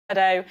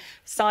Shadow,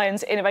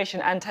 Science,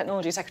 Innovation and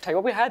Technology Secretary.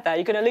 What we heard there,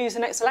 you're going to lose the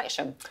next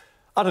election.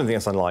 I don't think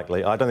that's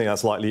unlikely. I don't think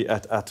that's likely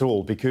at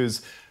all,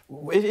 because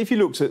if you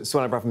looked at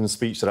Suella Braverman's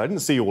speech today, I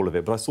didn't see all of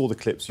it, but I saw the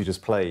clips you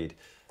just played.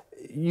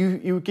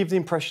 You give the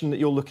impression that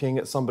you're looking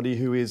at somebody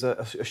who is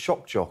a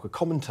shock jock, a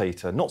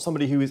commentator, not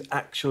somebody who is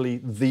actually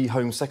the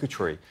Home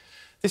Secretary.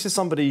 This is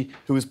somebody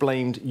who has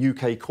blamed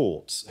UK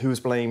courts, who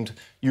has blamed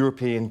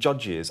European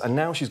judges, and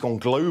now she's gone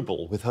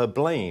global with her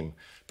blame.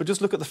 But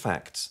just look at the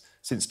facts.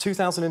 Since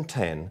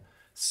 2010,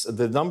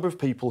 the number of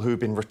people who have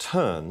been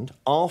returned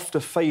after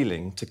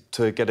failing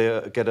to get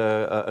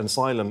an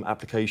asylum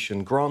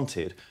application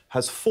granted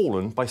has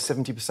fallen by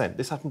 70%.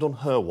 This happened on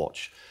her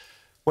watch.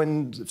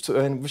 When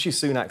Rishi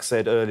Sunak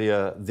said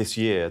earlier this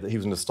year that he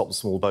was going to stop the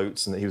small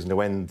boats and that he was going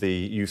to end the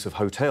use of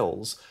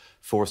hotels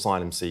for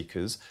asylum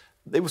seekers,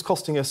 it was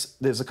costing us,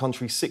 as a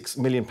country, £6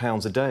 million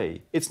a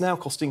day. It's now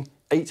costing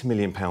 £8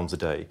 million a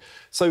day.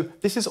 So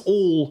this is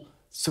all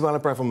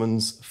Suella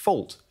Braverman's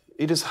fault.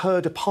 It is her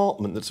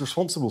department that's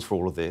responsible for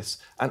all of this,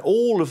 and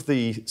all of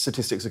the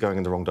statistics are going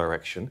in the wrong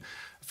direction.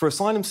 For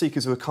asylum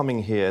seekers who are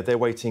coming here, they're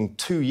waiting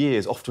 2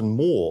 years, often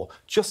more,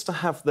 just to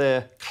have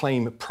their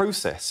claim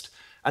processed.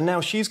 And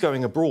now she's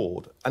going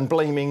abroad and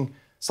blaming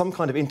some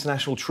kind of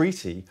international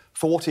treaty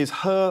for what is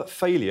her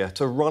failure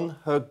to run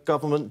her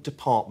government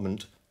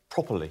department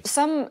properly.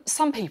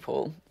 Some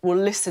people will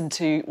listen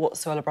to what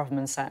Suella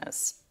Braverman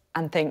says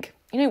and think,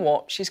 you know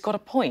what, she's got a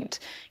point.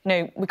 You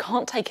know, we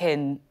can't take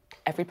in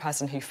every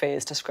person who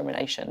fears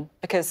discrimination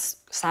because,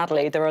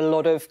 sadly, there are a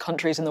lot of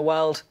countries in the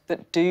world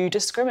that do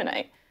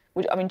discriminate.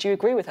 I mean, do you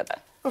agree with her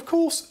there? Of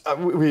course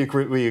we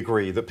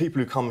agree that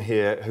people who come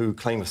here who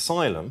claim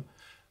asylum,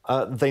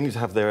 they need to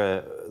have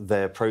their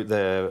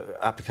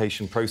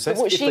application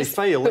processed. If they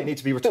fail, they need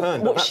to be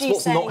returned. But that's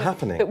what's not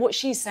happening. But what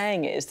she's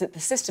saying is that the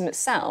system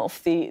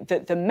itself,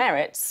 the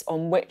merits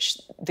on which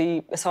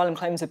the asylum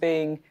claims are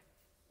being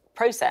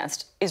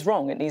processed is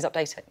wrong. It needs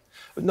updating.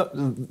 No,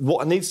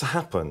 what needs to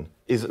happen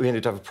is that we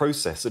need to have a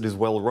process that is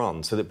well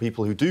run so that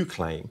people who do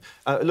claim...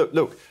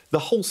 Look, the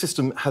whole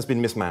system has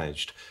been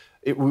mismanaged.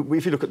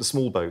 If you look at the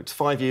small boats,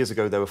 5 years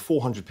ago there were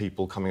 400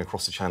 people coming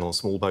across the channel on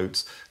small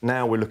boats.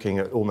 Now we're looking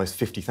at almost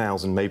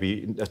 50,000,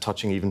 maybe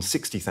touching even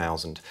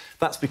 60,000.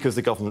 That's because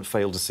the government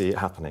failed to see it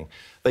happening.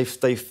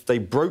 They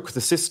broke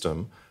the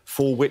system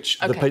for which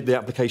the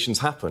applications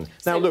happen.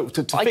 Now, look,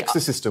 to fix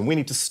the system, we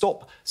need to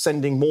stop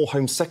sending more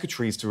Home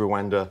Secretaries to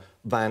Rwanda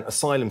than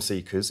asylum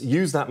seekers,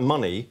 use that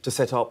money to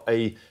set up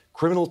a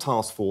criminal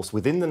task force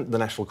within the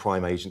National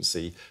Crime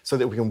Agency so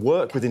that we can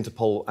work with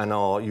Interpol and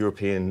our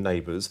European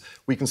neighbours.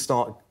 We can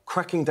start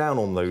cracking down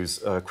on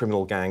those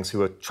criminal gangs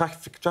who are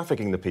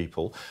trafficking the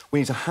people. We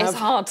need to have... It's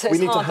hard,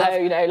 though,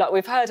 you know, like,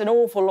 we've heard an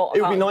awful lot about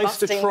It would be nice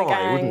to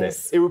try, wouldn't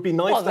it? It would be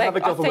nice to have a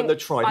government that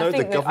tried. I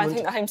think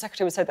the Home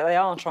Secretary would say that they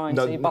are trying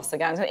to bust the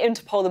gangs. And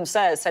Interpol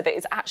themselves said that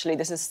it's actually,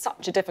 this is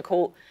such a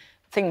difficult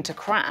thing to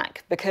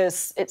crack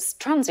because it's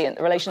transient,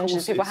 the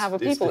relationships people have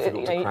with people.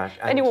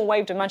 Anyone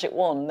waved a magic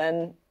wand,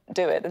 then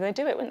do it, then they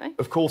do it, wouldn't they?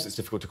 Of course it's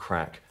difficult to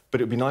crack, but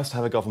it would be nice to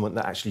have a government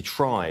that actually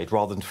tried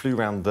rather than flew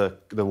around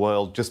the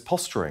world just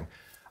posturing.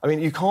 I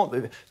mean, you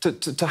can't...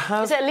 To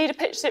have... Is it a leader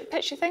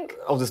pitch, you think?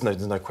 Oh, there's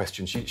no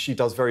question. She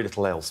does very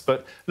little else.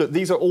 But, look,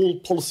 these are all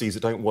policies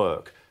that don't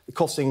work,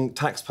 costing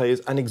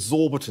taxpayers an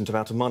exorbitant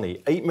amount of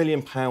money, £8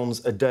 million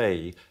a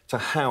day to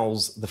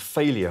house the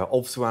failure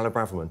of Suella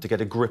Braverman to get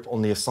a grip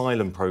on the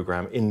asylum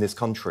programme in this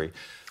country.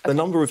 The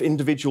number of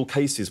individual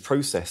cases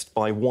processed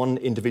by one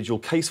individual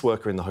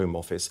caseworker in the Home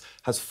Office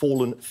has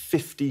fallen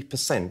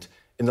 50%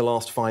 in the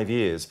last 5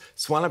 years.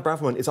 Suella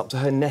Braverman is up to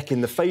her neck in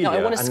the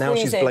failure, and now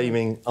she's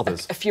blaming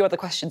others. A few other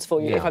questions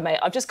for you, if I may.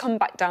 I've just come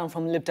back down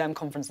from the Lib Dem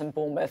conference in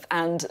Bournemouth,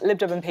 and Lib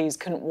Dem MPs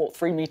couldn't walk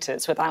 3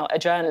 metres without a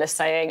journalist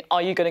saying,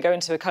 are you going to go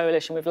into a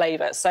coalition with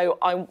Labour? So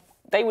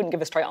they wouldn't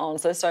give a straight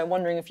answer, so I'm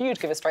wondering if you'd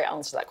give a straight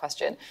answer to that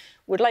question.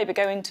 Would Labour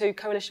go into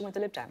coalition with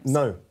the Lib Dems?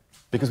 No,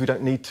 because we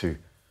don't need to.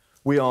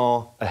 We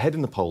are ahead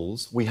in the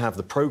polls. We have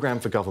the programme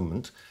for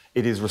government.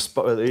 It is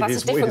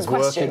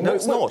working. No,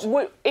 it's not.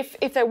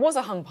 If there was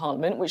a hung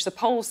parliament, which the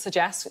polls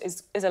suggest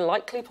is a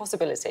likely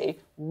possibility,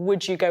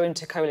 would you go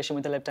into coalition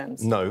with the Lib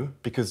Dems? No,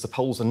 because the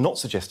polls are not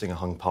suggesting a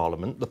hung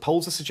parliament. The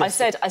polls are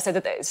suggesting... I said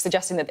that it's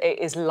suggesting that it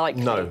is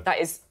likely. No. That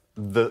is...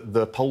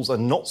 The polls are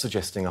not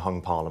suggesting a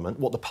hung parliament.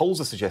 What the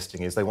polls are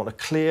suggesting is they want a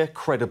clear,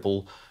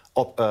 credible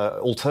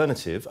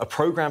alternative, a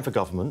programme for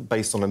government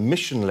based on a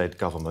mission-led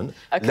government,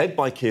 led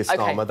by Keir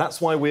Starmer.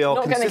 That's why we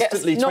are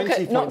consistently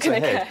 20 points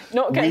ahead.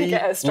 Not going to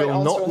get a straight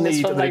answer on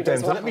this from Lib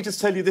Dems. Well. Let me just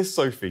tell you this,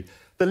 Sophie.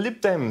 The Lib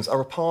Dems are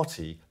a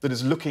party that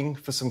is looking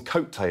for some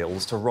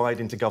coattails to ride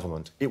into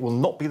government. It will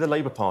not be the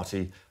Labour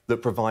Party that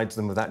provides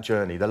them with that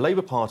journey. The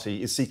Labour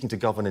Party is seeking to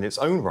govern in its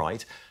own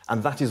right,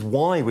 and that is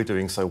why we're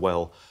doing so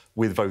well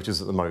with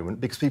voters at the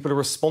moment, because people are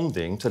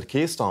responding to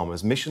Keir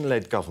Starmer's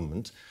mission-led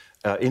government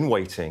in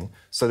waiting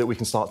so that we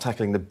can start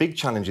tackling the big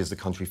challenges the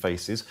country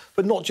faces,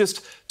 but not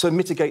just to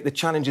mitigate the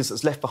challenges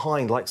that's left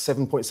behind, like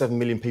 7.7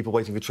 million people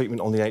waiting for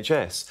treatment on the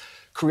NHS.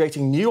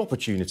 creating new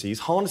opportunities,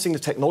 harnessing the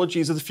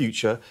technologies of the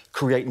future,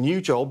 create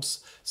new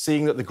jobs,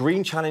 seeing that the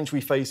green challenge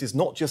we face is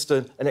not just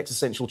an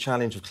existential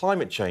challenge of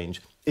climate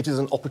change, it is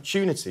an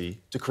opportunity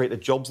to create the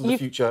jobs of the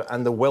future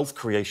and the wealth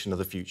creation of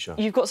the future.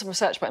 You've got some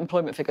research about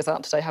employment figures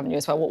out today, haven't you,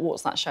 as well?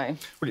 What's that showing?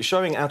 Well, it's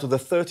showing out of the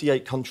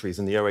 38 countries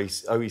in the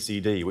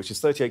OECD, which is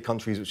 38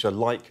 countries which are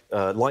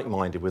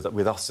like-minded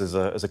with us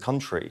as a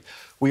country,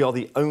 we are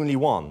the only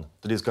one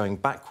that is going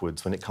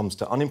backwards when it comes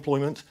to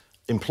unemployment,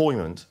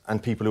 employment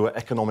and people who are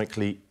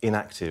economically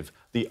inactive.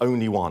 The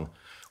only one.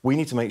 We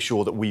need to make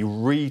sure that we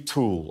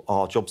retool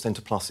our Job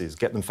Centre Pluses,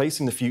 get them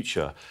facing the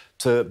future,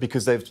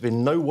 because there's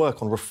been no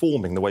work on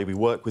reforming the way we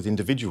work with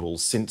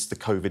individuals since the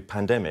COVID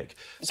pandemic.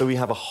 So we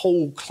have a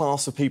whole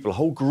class of people, a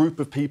whole group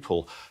of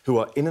people who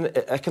are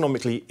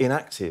economically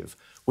inactive.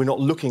 We're not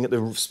looking at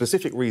the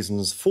specific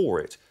reasons for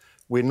it.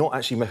 We're not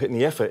actually putting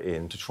the effort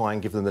in to try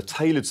and give them the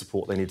tailored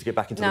support they need to get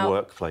back into the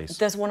workplace.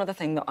 There's one other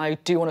thing that I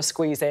do want to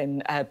squeeze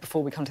in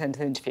before we come to the end of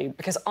the interview,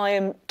 because I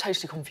am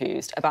totally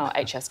confused about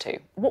HS2.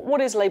 What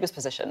is Labour's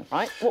position,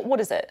 right? What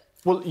is it?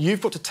 Well,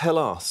 you've got to tell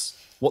us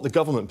what the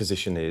government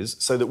position is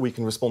so that we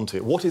can respond to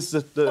it. What is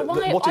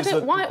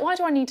why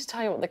do I need to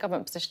tell you what the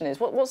government position is?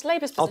 What's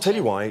Labour's position? I'll tell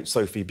you why,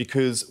 Sophie,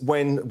 because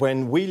when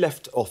we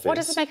left office... Why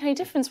does it make any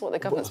difference what the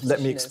government's position is?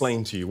 Let me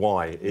explain to you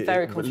why. I'm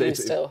very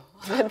confused still.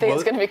 I don't think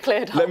it's going to be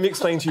cleared up. Let me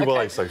explain to you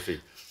why,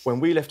 Sophie. When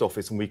we left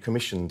office and we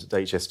commissioned the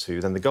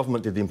HS2, then the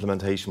government did the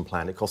implementation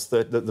plan. It cost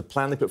the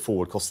plan they put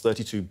forward cost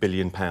 £32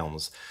 billion.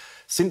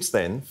 Since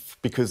then,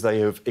 because they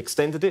have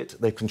extended it,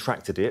 they've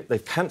contracted it,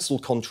 they've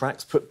cancelled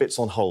contracts, put bits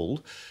on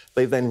hold,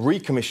 they've then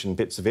recommissioned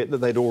bits of it that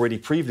they'd already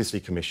previously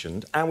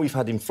commissioned, and we've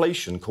had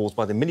inflation caused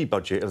by the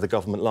mini-budget of the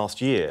government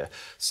last year.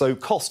 So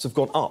costs have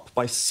gone up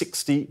by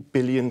 £60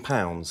 billion.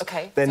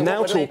 OK, so what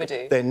would Labour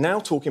do? They're now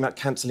talking about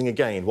cancelling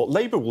again. What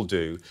Labour will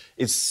do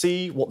is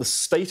see what the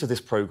state of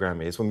this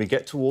programme is when we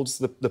get towards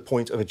the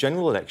point of a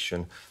general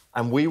election,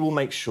 and we will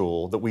make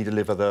sure that we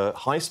deliver the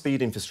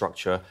high-speed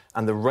infrastructure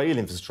and the rail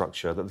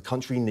infrastructure that the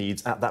country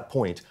needs at that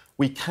point.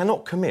 We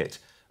cannot commit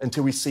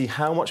until we see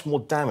how much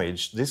more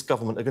damage this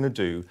government are going to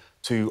do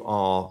to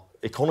our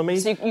economy,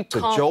 to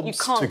jobs,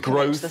 to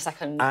growth, to the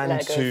second and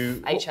leg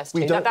to... of HS2.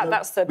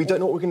 We don't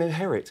know what we're going to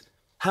inherit.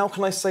 How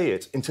can I say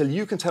it until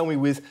you can tell me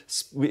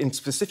in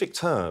specific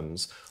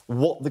terms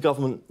what we're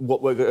going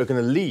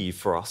to leave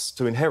for us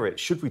to inherit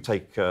should we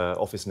take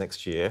office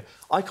next year?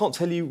 I can't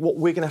tell you what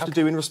we're going to have to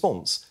do in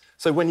response.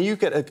 So when you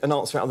get an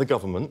answer out of the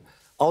government,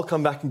 I'll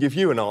come back and give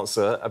you an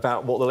answer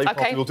about what the Labour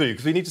Party will do,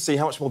 because we need to see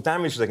how much more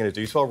damage they're going to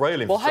do to our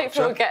rail infrastructure, well,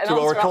 hopefully we'll get an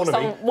to our answer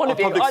economy, from one of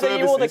you, either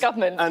you or the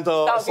government. and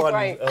our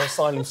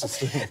asylum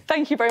system.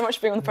 Thank you very much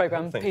for being on the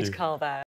programme. Thank Peter you. Carr there.